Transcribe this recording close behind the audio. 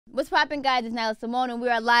What's poppin', guys? It's Nyla Simone, and we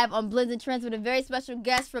are live on Blends and Trends with a very special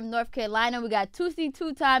guest from North Carolina. We got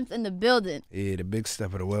Toosii2x in the building. Yeah, the big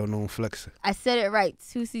step of the well-known flexer. I said it right,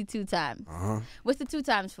 Toosii2x. Uh-huh. What's the 2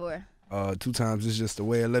 times for? 2 times is just the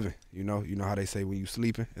way of living. You know how they say when you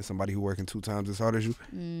sleeping, and somebody who working 2 times as hard as you.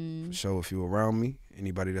 For sure, if you around me,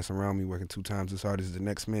 anybody that's around me working 2 times as hard as the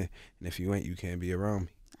next man, and if you ain't, you can't be around me.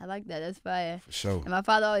 I like that. That's fire. For sure. And my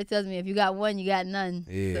father always tells me, if you got one, you got none.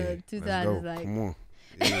 Yeah. So 2 times go. is like. Come on.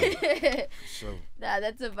 Yeah. Sure. Nah,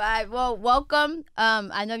 that's a vibe. Well, welcome.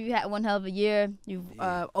 I know you had one hell of a year. You've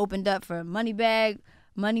opened up for Moneybag,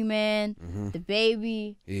 Money Man, The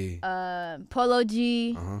Baby, Polo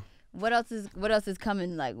G. What else is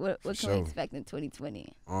coming? Like, what can we expect in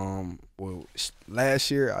 2020? Well,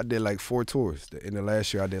 last year I did like 4 tours. The end of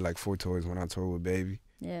last year I did like 4 tours when I toured with Baby.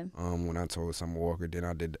 Yeah. When I toured with Summer Walker, then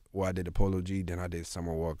I did the Polo G, then I did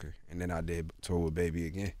Summer Walker, and then I did tour with Baby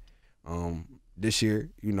again. This year,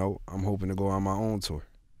 I'm hoping to go on my own tour.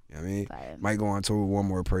 You know what I mean? Fire. Might go on tour with one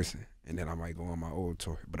more person, and then I might go on my old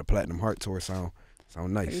tour. But a Platinum Heart tour sound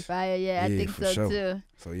nice. Pretty fire, yeah. I think so sure. too.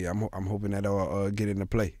 So yeah, I'm hoping that I'll get into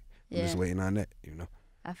play. I'm just waiting on that,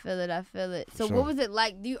 I feel it. So sure. what was it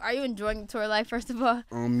like? Are you enjoying the tour life, first of all?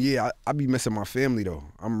 Yeah, I be missing my family though.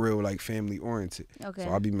 I'm real like family oriented. Okay.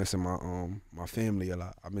 So I be missing my family a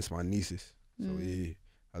lot. I miss my nieces. So yeah,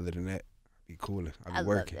 other than that, be coolin'. I be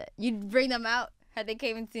working. Love that. You bring them out? Had they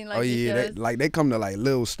came and seen like the shows? They come to like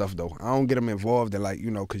little stuff though. I don't get them involved in like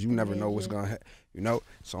cause you never know what's gonna happen.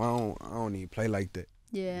 So I don't even play like that.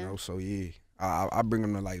 Yeah. So yeah. I bring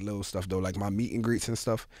them to like little stuff though, like my meet and greets and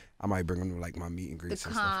stuff. I might bring them to like my meet and greets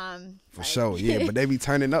and stuff. For sure, yeah. But they be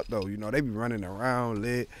turning up though, they be running around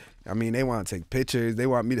lit. I mean, they want to take pictures. They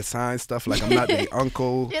want me to sign stuff like I'm not their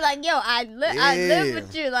uncle. You're like, yo, I live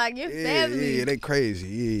with you, like your family. Yeah, they crazy.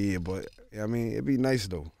 Yeah. But I mean, it'd be nice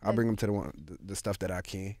though. I bring them to the stuff that I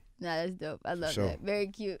can. Nah, that's dope. I love that. Very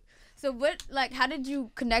cute. So how did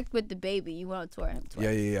you connect with the Baby? You went on tour him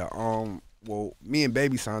twice. Yeah. Well, me and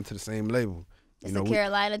Baby signed to the same label. It's a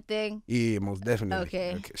Carolina thing? Yeah, most definitely.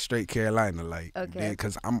 Okay. Straight Carolina, like. Okay.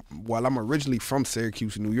 Because I'm originally from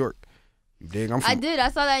Syracuse, New York. You dig? I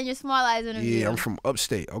saw that in your Small Eyes interview. Yeah, I'm from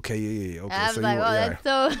upstate. Okay, yeah. Okay. I was like, that's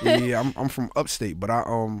so. Yeah, I'm from upstate, but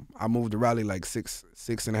I moved to Raleigh like 6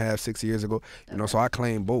 years ago. So I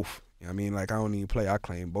claim both. You know what I mean? Like I don't even play, I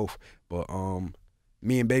claim both. But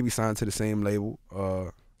me and Baby signed to the same label,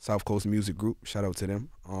 South Coast Music Group. Shout out to them.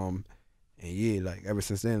 And yeah, like ever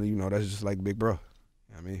since then, that's just like big bro. You know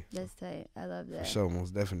what I mean? That's tight. I love that. For sure,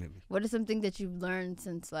 most definitely. What are some things that you've learned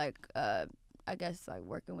since like I guess like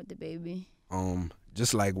working with the Baby?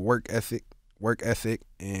 Just like work ethic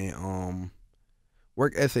and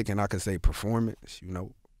I could say performance,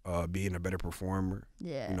 being a better performer.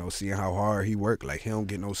 Yeah. Seeing how hard he worked, like he don't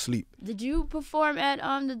get no sleep. Did you perform at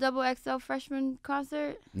the XXL freshman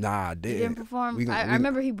concert? Nah, I didn't. You didn't perform? I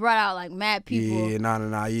remember he brought out like mad people. Yeah,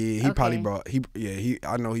 nah. Yeah, he probably brought.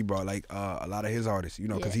 I know he brought like a lot of his artists.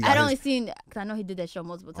 Because he. I'd only seen, because I know he did that show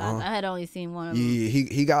multiple times. I had only seen one of them. Yeah,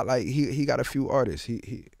 he got like he got a few artists.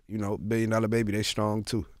 He $1 Billion Baby, they strong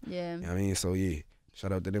too. Yeah. You know what I mean, so yeah,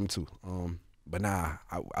 shout out to them too. But nah,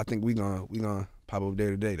 I think we gonna pop up there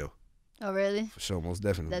today though. Oh really? For sure, most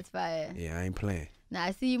definitely. That's fire. Yeah, I ain't playing. Nah,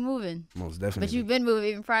 I see you moving. Most definitely. But you've been moving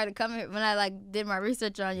even prior to coming here. When I like did my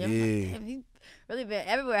research on you, I'm like, damn, he's really been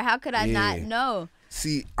everywhere. How could I not know?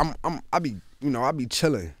 See, I be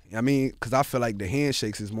chilling. You know what I mean? Cause I feel like the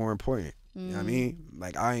handshakes is more important. You know what I mean?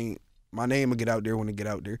 Like my name will get out there when it get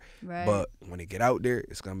out there. Right. But when it get out there,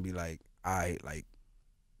 it's gonna be like,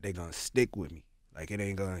 they gonna stick with me. Like it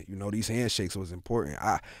ain't gonna, these handshakes was important.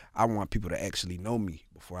 I want people to actually know me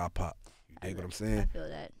before I pop. You dig what I'm saying? I feel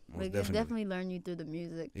that. We can definitely learn you through the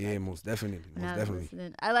music. Yeah, most definitely. Most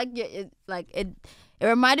definitely. I like it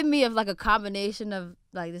reminded me of like a combination of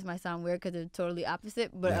like, this might sound weird because they're totally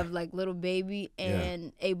opposite, but of like Lil Baby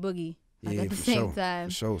and A Boogie. Like at the same time.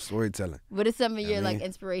 For sure, storytelling. What is some of your like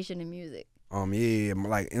inspiration in music? Yeah,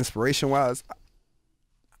 like inspiration wise,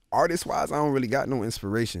 artist wise, I don't really got no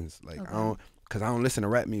inspirations. Like cause I don't listen to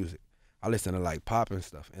rap music. I listen to like pop and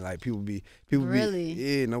stuff, and like people be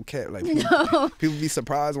yeah, no cap. Like people be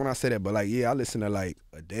surprised when I say that, but like I listen to like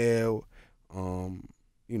Adele,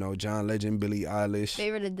 John Legend, Billie Eilish.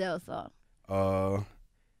 Favorite Adele song?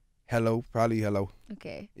 Hello, probably Hello.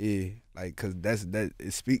 Okay. Yeah, like cause that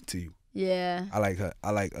it speak to you. Yeah. I like her.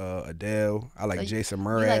 I like Adele. I like Jason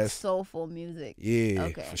Mraz. You like soulful music. Yeah,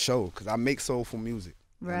 for sure. Cause I make soulful music.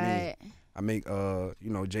 Right. I make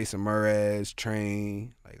Jason Mraz,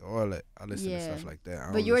 Train, like all that. I listen to stuff like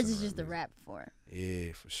that. But yours is just the rap form.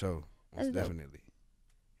 Yeah, for sure. Most definitely.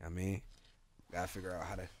 I mean, gotta figure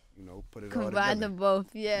out you know, put it all together. Combine them both,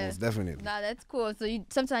 yeah. Most definitely. Nah, that's cool. So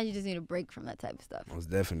sometimes you just need a break from that type of stuff. Most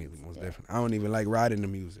definitely. I don't even like riding the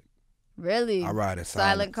music. Really? I ride in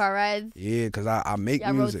silent car rides. Yeah, cause I make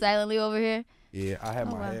Y'all music. rode silently over here. Yeah, I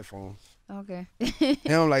have my headphones. Okay. He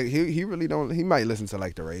don't like. He really don't. He might listen to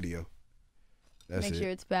like the radio. That's Make it. sure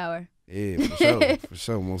it's power. Yeah, for sure. For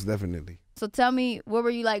sure. Most definitely. So tell me, what were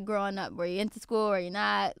you like growing up? Were you into school or you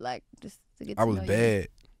not? Like just to get to I was know bad. You.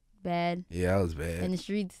 Bad. Yeah, I was bad. In the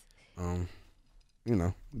streets. You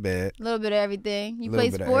know, bad. A little bit of everything. You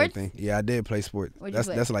played sports? Of everything. Yeah, I did play sports. What'd you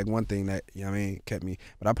play? That's like one thing that, you know what I mean, kept me.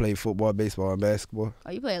 But I played football, baseball, and basketball.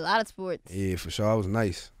 Oh, you played a lot of sports. Yeah, for sure. I was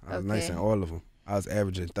nice. I was nice in all of them. I was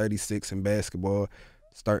averaging 36 in basketball,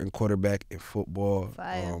 starting quarterback in football,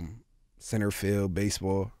 center field,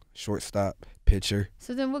 baseball, shortstop, pitcher.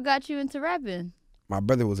 So then what got you into rapping? My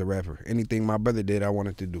brother was a rapper. Anything my brother did, I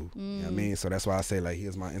wanted to do. You know what I mean? So that's why I say, like, he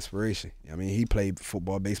was my inspiration. You know what I mean? He played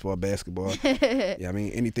football, baseball, basketball. You know what I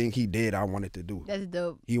mean? Anything he did, I wanted to do. That's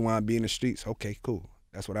dope. He wanted to be in the streets. Okay, cool.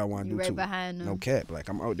 That's what I want to do, right too. Behind him. No cap. Like,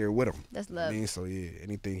 I'm out there with him. That's love. I mean, so, yeah,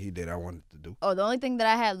 anything he did, I wanted to do. Oh, the only thing that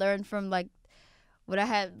I had learned from, like, what I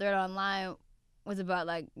had learned online was about,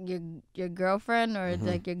 like, your girlfriend or,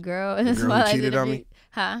 like, your girl. The girl who cheated on me?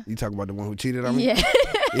 Huh? You talk about the one who cheated on me? Yeah.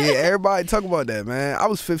 Yeah, everybody talk about that, man. I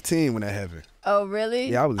was 15 when that happened. Oh,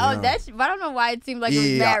 really? Yeah, I was young. But I don't know why it seemed like it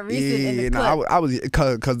was mad recent in the clip. I was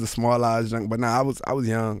cause the small eyes young, but I was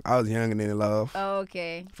young. I was young and in love. Oh,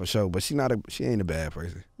 okay. For sure, but she ain't a bad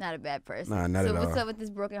person. Not a bad person. Nah, not at all. So what's up with this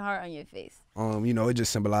broken heart on your face? You know, it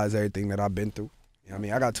just symbolizes everything that I've been through. You know what I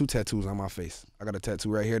mean? I got 2 tattoos on my face. I got a tattoo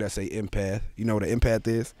right here that say empath. You know what an empath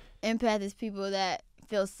is? Empath is people that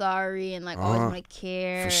feel sorry and like always want to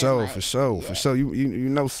care. For sure, like, for sure. You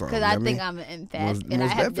know something. Because I think I'm an empath and I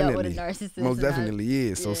have dealt with a narcissist. Most definitely,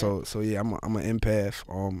 yeah. So yeah, I'm an empath.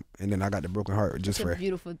 And then I got the broken heart just for. It's a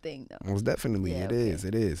beautiful thing though. Most definitely, yeah, it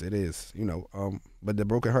is. You know, but the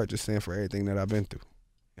broken heart just stands for everything that I've been through.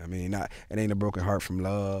 I mean, it ain't a broken heart from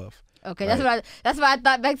love. Okay, right. that's why I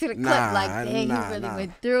thought back to the clip. Like, dang, you really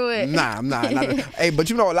went through it. Nah. Hey, but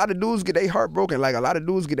you know, a lot of dudes get their heart broken. Like, a lot of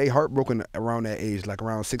dudes get their heart broken around that age, like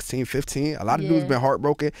around 16, 15. A lot of dudes been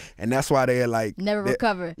heartbroken, and that's why they're like never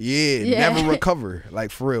recover. Yeah, never recover. Like,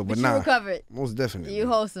 for real. But you recovered. Most definitely. You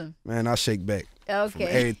wholesome. Man, I shake back. Okay. From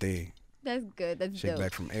everything. That's good. That's shake dope.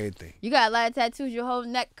 back from everything. You got a lot of tattoos. Your whole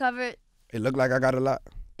neck covered. It look like I got a lot.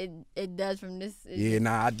 It does from this.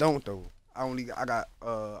 I don't though. I got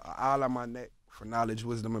an eye on my neck for knowledge,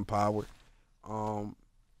 wisdom, and power. I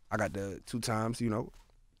got the 2 times, you know.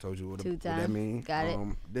 Told you what that means. Got it.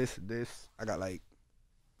 This I got like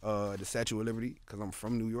the Statue of Liberty because I'm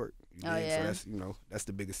from New York. Oh yeah. So that's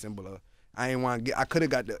the biggest symbol of. I could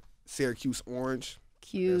have got the Syracuse orange.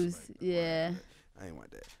 Q's, yeah. I ain't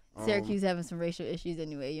want that. Syracuse having some racial issues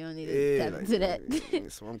anyway. You don't need to tap into that. Yeah,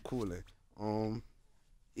 so I'm cooling.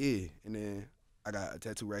 Yeah, and then I got a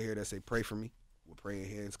tattoo right here that say "Pray for me" with praying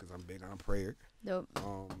hands because I'm big on prayer. Dope.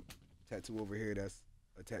 Tattoo over here that's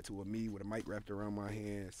a tattoo of me with a mic wrapped around my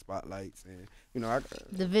hand, spotlights, and you know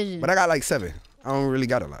the vision. But I got like 7. I don't really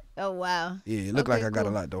got a lot. Oh wow. Yeah, it look like I got a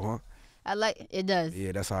lot though, huh? I like it does.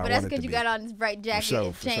 Yeah, that's how I want it to be. But that's because you got on this bright jacket, For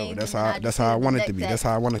sure. chain. That's how I want it to be. That's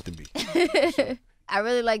how I want it to be. Sure. I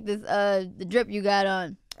really like this the drip you got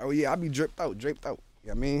on. Oh yeah, I be draped out. You know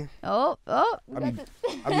what I mean? Oh. I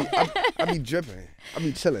be dripping. I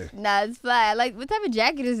be chilling. Nah, it's fly. I like. What type of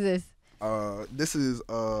jacket is this? This is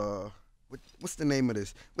what's the name of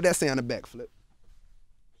this? What that say on the back, Flip?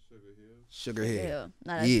 Sugar Hill.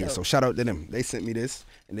 Nah, yeah, dope. so shout out to them. They sent me this,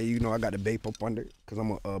 and then you know I got the bape up under it because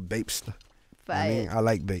I'm a bapester. Fire. I mean, I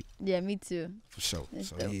like bape. Yeah, me too. For sure. That's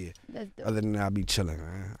so dope. yeah. That's dope. Other than that, I be chilling,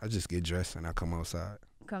 man. I just get dressed and I come outside.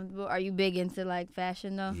 Comfortable. Are you big into like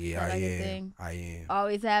fashion though? Yeah, like I a am. thing? I am.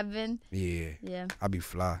 Always have been. Yeah. Yeah. I be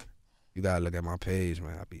fly. You gotta look at my page,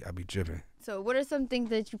 man. I be dripping. So, what are some things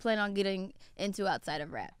that you plan on getting into outside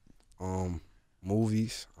of rap?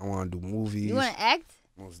 Movies. I want to do movies. You want to act?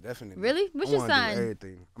 Most definitely. Really? What's your sign? Do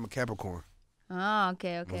everything. I'm a Capricorn. Oh,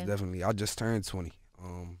 okay. Most definitely. I just turned 20.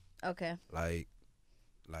 Okay. Like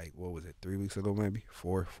what was it? 3 weeks ago, maybe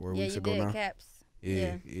 4 weeks ago now. Yeah, you now. did Caps.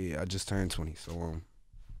 Yeah. I just turned 20. So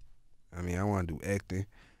I mean, I want to do acting,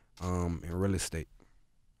 and real estate.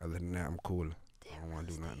 Other than that, I'm cooler. I don't want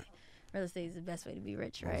to do nothing. Real estate is the best way to be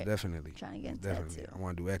rich, right? Most definitely. Trying to get into definitely. that too. I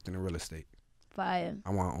want to do acting and real estate. Fire. I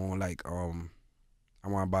want to own I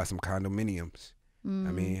want to buy some condominiums. I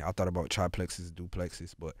mean, I thought about triplexes,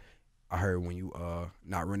 duplexes, but I heard when you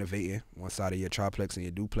not renovating one side of your triplex and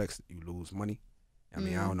your duplex, you lose money. I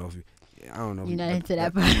mean, I don't know if you're not into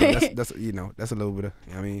that part. That's that's a little bit of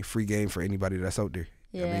free game for anybody that's out there.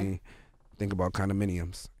 Yeah. I mean, think about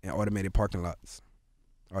condominiums and automated parking lots.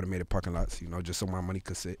 Automated parking lots, you know, just so my money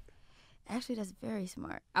could sit. Actually, that's very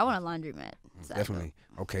smart. I want a laundromat. Definitely.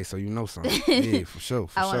 Okay, so you know something. Yeah, for sure.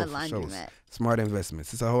 I want a laundromat. Smart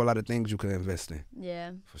investments. It's a whole lot of things you can invest in.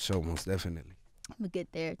 Yeah. For sure, most definitely. We'll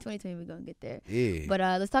get there. 2020, we're going to get there. Yeah. But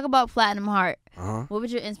let's talk about Platinum Heart. Uh-huh. What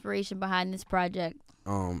was your inspiration behind this project?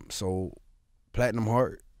 So Platinum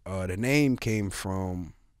Heart, the name came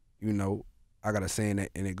from, you know, I got a saying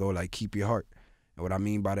that, and it go like, keep your heart. And what I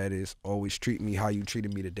mean by that is always treat me how you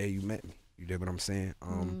treated me the day you met me. You dig what I'm saying?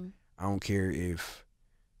 I don't care if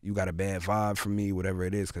you got a bad vibe from me, whatever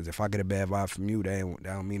it is, because if I get a bad vibe from you, that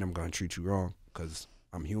don't mean I'm going to treat you wrong, because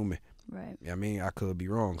I'm human. Right. You know what I mean? I could be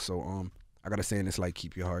wrong. So I got a saying that's like,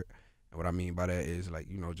 keep your heart. And what I mean by that is, like,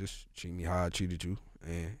 you know, just treat me how I treated you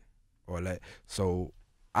and all that. So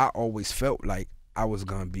I always felt like I was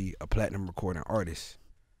going to be a platinum recording artist.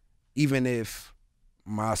 Even if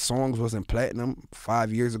my songs wasn't platinum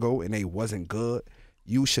 5 years ago and they wasn't good,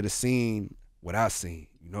 you should have seen what I seen.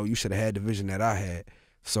 You know, you should have had the vision that I had.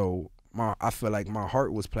 So I feel like my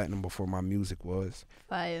heart was platinum before my music was.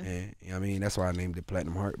 Fire. And you know what I mean, that's why I named it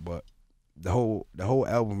Platinum Heart. But the whole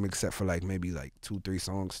album, except for like maybe like 2-3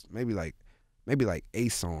 songs, maybe like a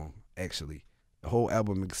song actually. The whole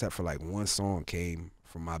album except for like one song came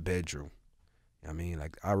from my bedroom. You know what I mean,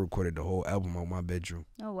 like I recorded the whole album on my bedroom.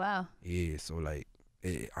 Oh wow. Yeah, so like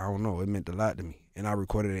I don't know, it meant a lot to me. And I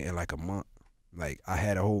recorded it in like a month. Like I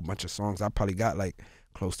had a whole bunch of songs. I probably got like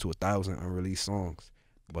close to 1,000 unreleased songs.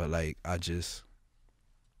 But like I don't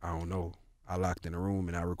know. I locked in a room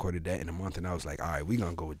and I recorded that in a month, and I was like, all right, we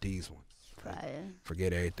gonna go with these ones. Like,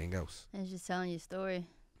 forget everything else. And it's just telling your story.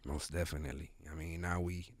 Most definitely. I mean, now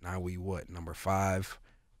we what, number 5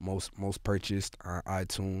 most purchased on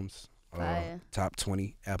iTunes, top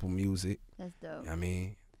 20 Apple Music. That's dope. I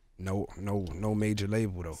mean, no major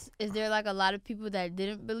label though. Is there like a lot of people that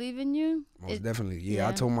didn't believe in you? Most definitely. Yeah,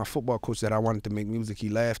 I told my football coach that I wanted to make music. He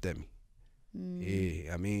laughed at me.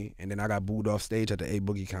 Yeah, I mean, and then I got booed off stage at the A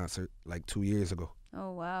Boogie concert like 2 years ago.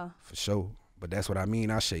 Oh wow. For sure. But that's what I mean.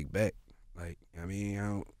 I shake back. Like, I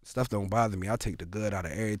mean, stuff don't bother me. I take the good out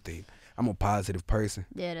of everything. I'm a positive person.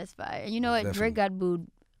 Yeah, that's fine. And you know what? Definitely. Drake got booed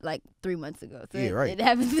like 3 months ago. So yeah, right. It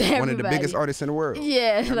happens to everybody. One of the biggest artists in the world.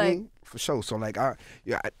 Yeah, you know like I mean? For sure. So like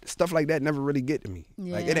stuff like that never really get to me.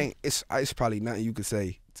 Yeah. Like it's probably nothing you could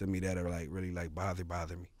say to me that are like really like bother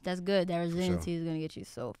me. That's good. That resiliency is gonna get you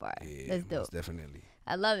so far. Yeah, that's dope. Most definitely.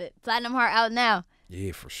 I love it. Platinum Heart out now.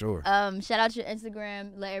 Yeah, for sure. Shout out your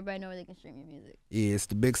Instagram. Let everybody know where they can stream your music. Yeah, it's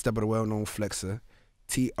the big step of the well-known flexer,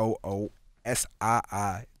 Toosii2x,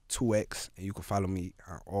 and you can follow me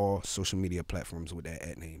on all social media platforms with that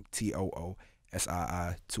 @ name,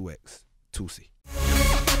 Toosii2x, Toosii.